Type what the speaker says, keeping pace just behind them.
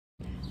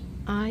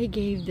I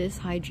gave this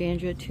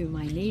hydrangea to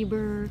my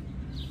neighbor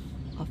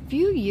a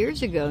few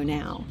years ago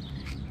now,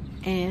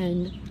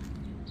 and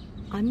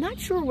I'm not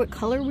sure what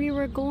color we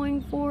were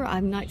going for.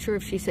 I'm not sure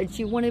if she said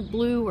she wanted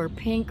blue or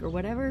pink or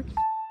whatever.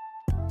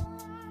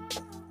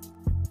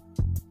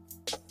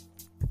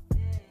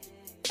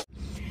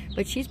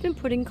 But she's been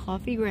putting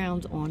coffee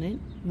grounds on it.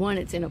 One,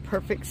 it's in a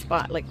perfect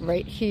spot, like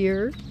right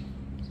here.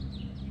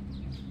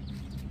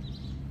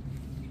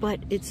 But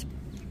it's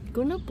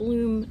gonna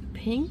bloom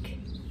pink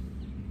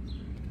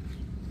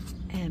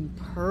and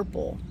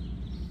purple.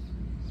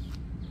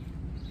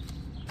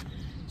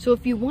 So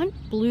if you want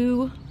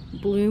blue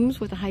blooms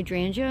with a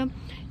hydrangea,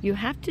 you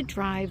have to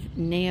drive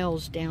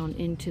nails down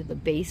into the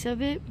base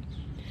of it.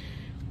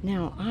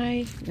 Now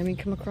let me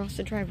come across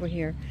the driveway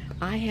here.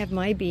 I have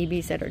my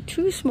babies that are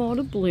too small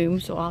to bloom,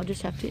 so I'll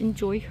just have to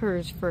enjoy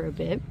hers for a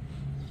bit.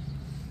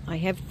 I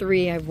have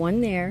 3, I have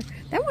 1 there.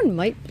 That one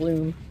might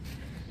bloom.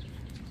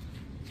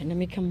 And let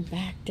me come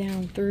back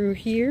down through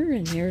here,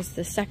 and there's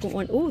the second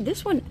one. Oh,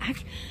 this one,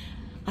 actually,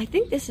 I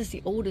think this is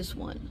the oldest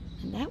one,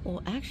 and that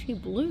will actually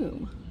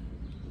bloom.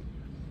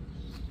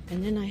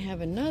 And then I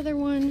have another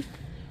one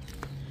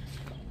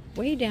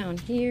way down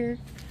here.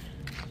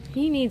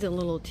 He needs a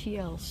little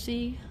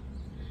TLC.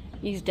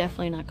 He's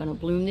definitely not gonna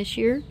bloom this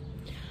year.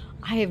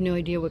 I have no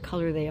idea what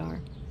color they are.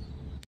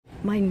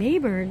 My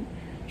neighbor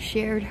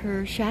shared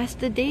her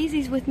Shasta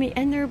daisies with me,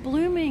 and they're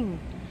blooming.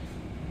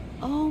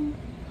 Oh,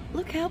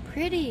 look how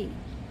pretty.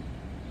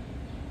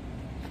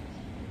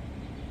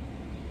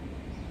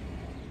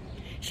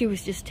 She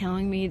was just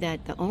telling me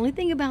that the only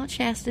thing about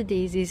Shasta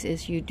daisies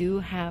is you do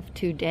have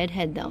to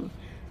deadhead them.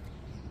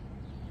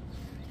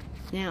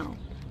 Now,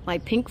 my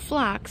pink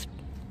phlox,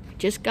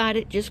 just got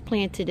it, just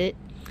planted it.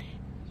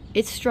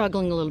 It's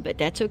struggling a little bit.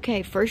 That's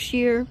okay. First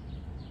year,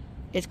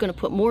 it's going to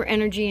put more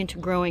energy into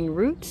growing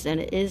roots than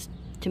it is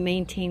to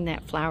maintain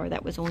that flower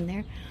that was on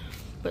there.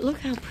 But look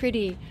how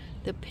pretty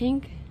the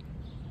pink,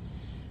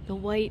 the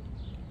white,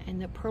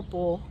 and the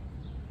purple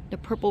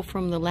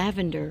from the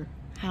lavender,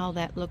 how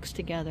that looks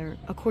together.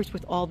 Of course,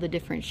 with all the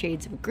different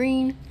shades of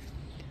green.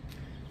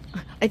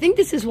 I think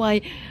this is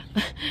why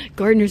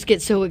gardeners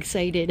get so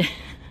excited.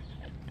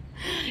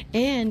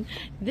 And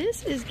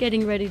this is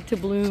getting ready to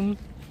bloom.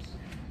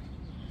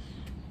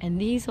 And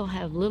these will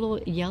have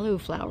little yellow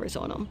flowers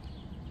on them.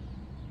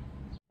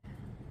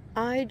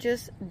 I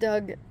just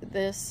dug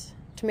this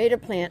tomato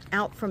plant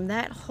out from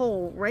that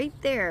hole right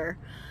there.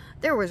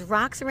 There was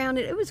rocks around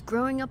it. It was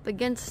growing up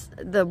against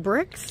the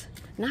bricks.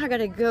 Now I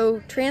gotta go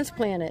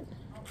transplant it.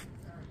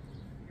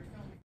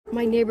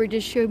 My neighbor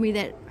just showed me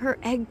that her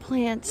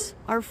eggplants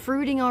are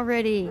fruiting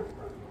already.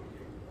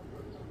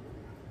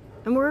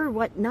 And we're,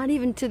 what, not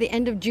even to the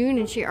end of June,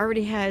 and she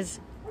already has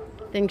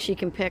things she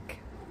can pick.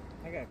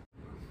 Okay.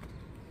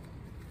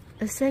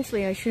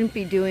 Essentially, I shouldn't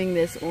be doing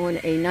this on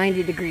a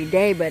 90-degree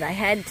day, but I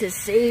had to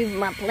save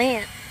my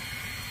plant.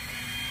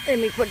 Let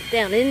me put it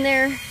down in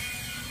there.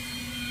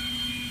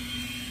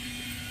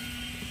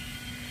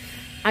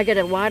 I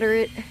gotta water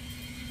it.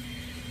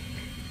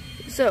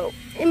 So,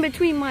 in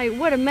between my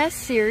What a Mess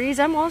series,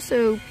 I'm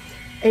also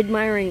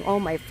admiring all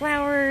my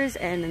flowers,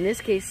 and in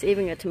this case,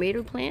 saving a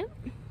tomato plant.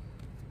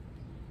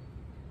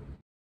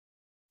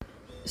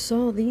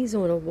 Saw these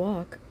on a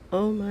walk.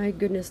 Oh my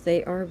goodness,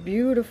 they are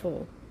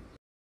beautiful.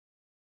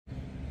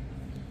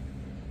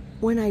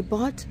 When I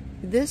bought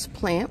this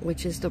plant,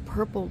 which is the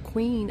Purple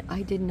Queen,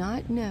 I did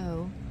not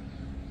know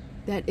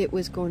that it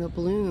was going to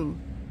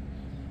bloom.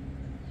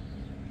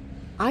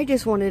 I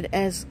just wanted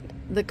as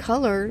the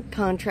color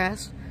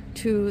contrast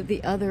to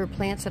the other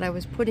plants that I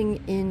was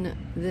putting in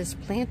this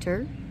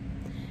planter.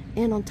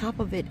 And on top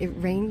of it, it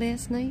rained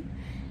last night,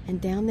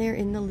 and down there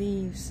in the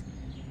leaves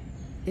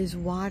is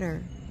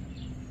water.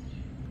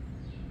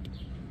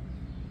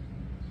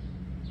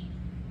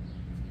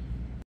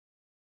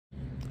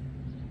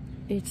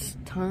 It's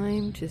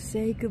time to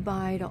say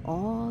goodbye to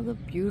all the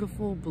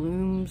beautiful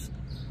blooms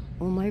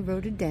on my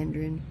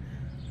rhododendron.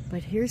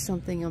 But here's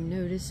something I'm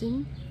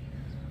noticing.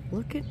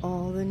 Look at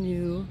all the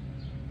new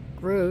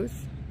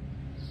growth.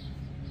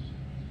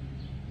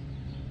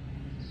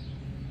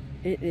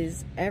 It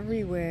is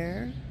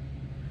everywhere.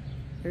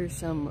 There's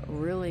some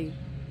really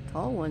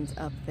tall ones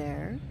up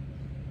there.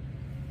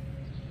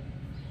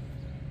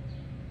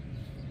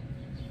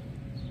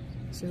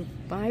 So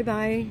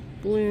bye-bye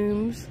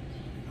blooms.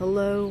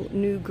 Hello,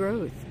 new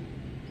growth.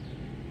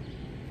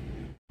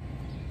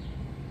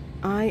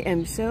 I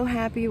am so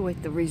happy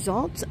with the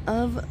results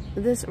of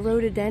this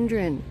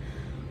rhododendron.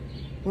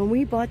 When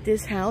we bought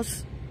this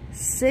house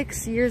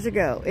 6 years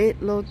ago,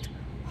 it looked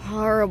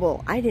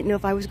horrible. I didn't know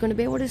if I was going to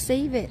be able to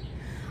save it.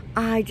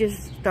 I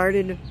just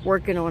started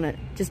working on it,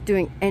 just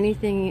doing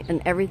anything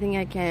and everything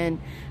I can.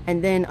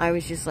 And then I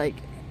was just like,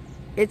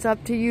 it's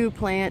up to you,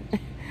 plant.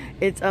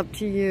 It's up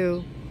to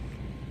you.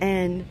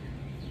 And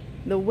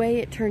the way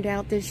it turned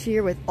out this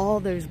year with all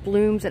those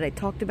blooms that I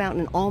talked about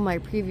in all my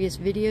previous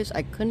videos,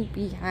 I couldn't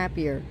be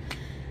happier.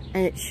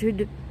 And it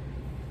should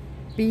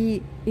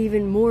be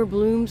even more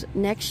blooms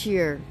next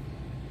year.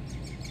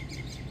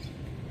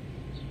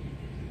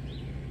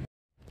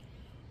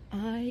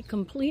 I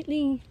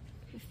completely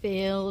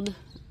failed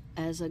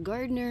as a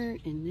gardener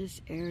in this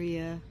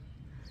area.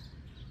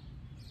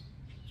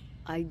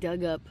 I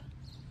dug up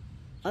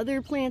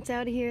other plants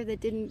out of here that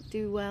didn't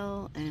do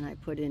well, and I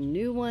put in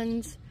new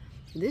ones.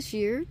 This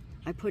year,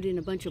 I put in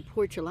a bunch of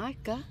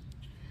portulaca,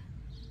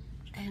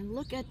 and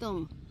look at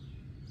them.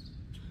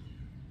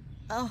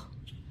 Oh,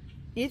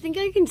 do you think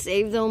I can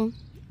save them?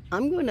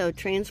 I'm going to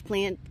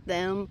transplant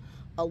them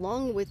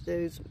along with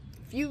those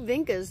few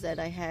vincas that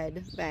I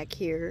had back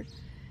here.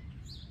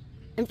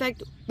 In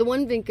fact, the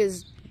one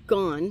vinca's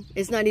gone.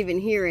 It's not even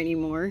here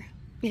anymore.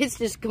 It's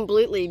just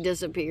completely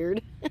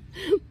disappeared.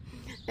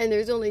 And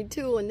there's only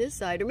two on this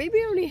side, or maybe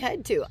I only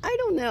had two. I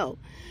don't know.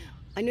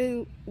 I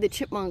knew the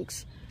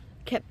chipmunks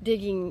kept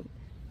digging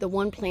the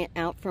one plant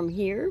out from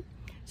here.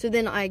 So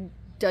then I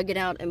dug it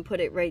out and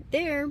put it right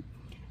there.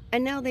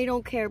 And now they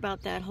don't care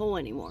about that hole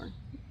anymore.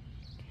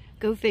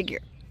 Go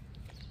figure.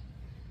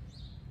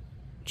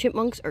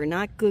 Chipmunks are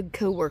not good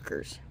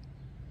co-workers.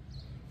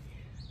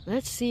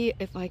 Let's see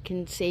if I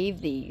can save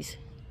these.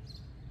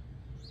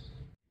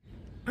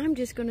 I'm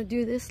just going to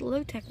do this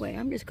low-tech way.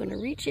 I'm just going to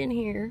reach in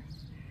here,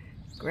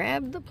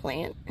 grab the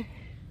plant,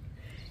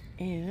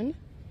 and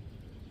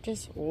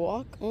just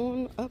walk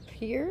on up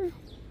here.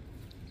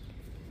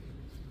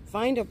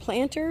 Find a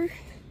planter.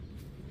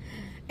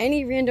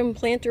 Any random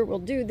planter will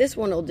do. This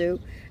one will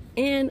do.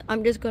 And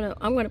I'm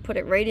gonna put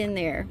it right in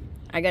there.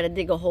 I gotta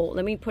dig a hole.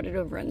 Let me put it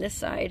over on this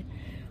side.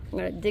 I'm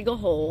gonna dig a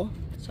hole.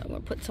 So I'm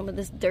gonna put some of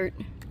this dirt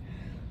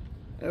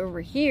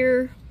over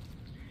here,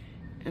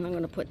 and I'm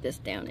gonna put this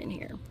down in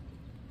here.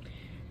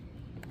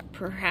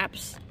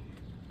 Perhaps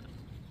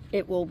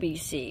it will be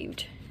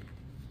saved.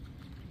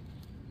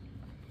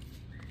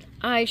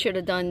 I should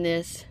have done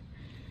this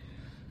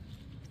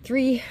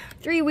three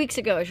weeks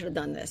ago. I should have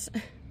done this.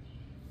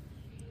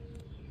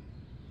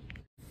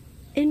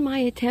 In my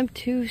attempt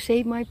to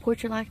save my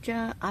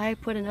portulaca, I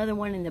put another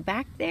one in the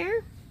back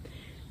there.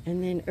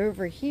 And then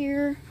over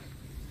here,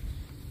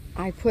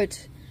 I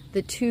put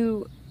the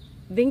two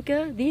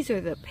vinca. These are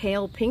the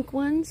pale pink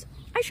ones.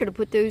 I should have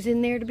put those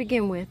in there to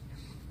begin with.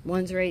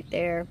 One's right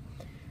there.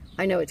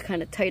 I know it's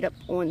kind of tight up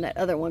on that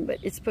other one, but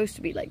it's supposed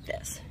to be like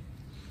this.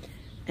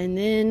 And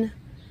then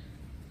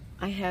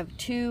I have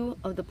two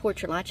of the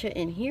portulaca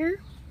in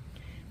here.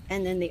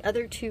 And then the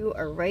other two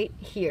are right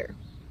here.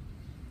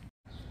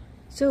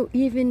 So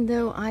even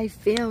though I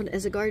failed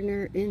as a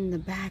gardener in the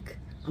back,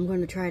 I'm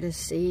going to try to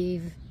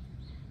save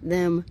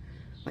them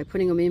by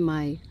putting them in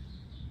my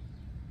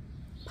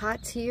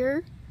pots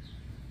here.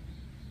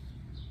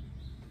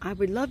 I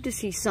would love to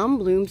see some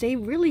blooms. They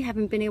really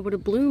haven't been able to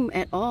bloom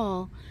at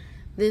all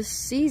this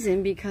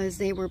season because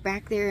they were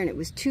back there and it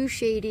was too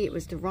shady. It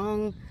was the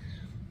wrong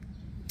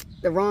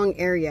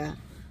area.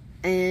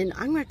 And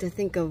I'm going to have to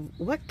think of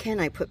what can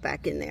I put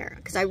back in there,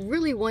 because I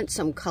really want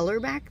some color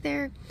back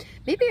there.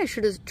 Maybe I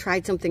should have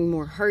tried something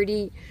more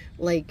hardy,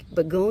 like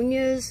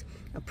begonias.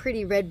 A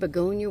pretty red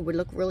begonia would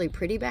look really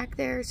pretty back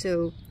there.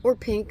 So, or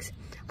pinks.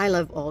 I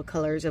love all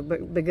colors of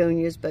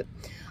begonias, but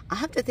I'll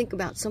have to think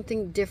about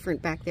something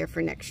different back there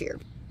for next year.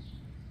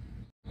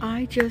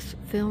 I just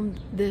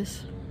filmed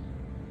this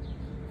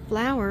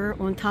flower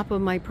on top of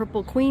my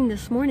purple queen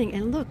this morning,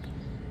 and look,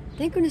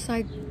 thank goodness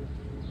I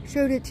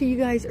showed it to you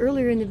guys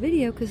earlier in the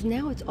video, because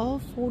now it's all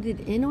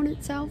folded in on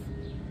itself.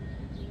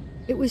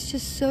 It was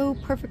just so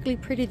perfectly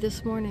pretty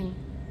this morning.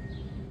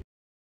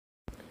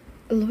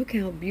 Look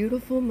how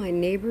beautiful my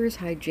neighbor's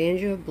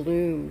hydrangea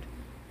bloomed.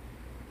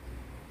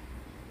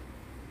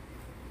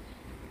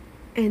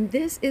 And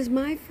this is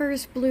my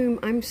first bloom.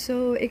 I'm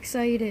so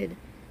excited.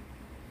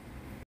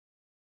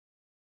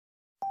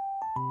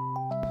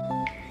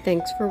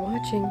 Thanks for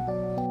watching.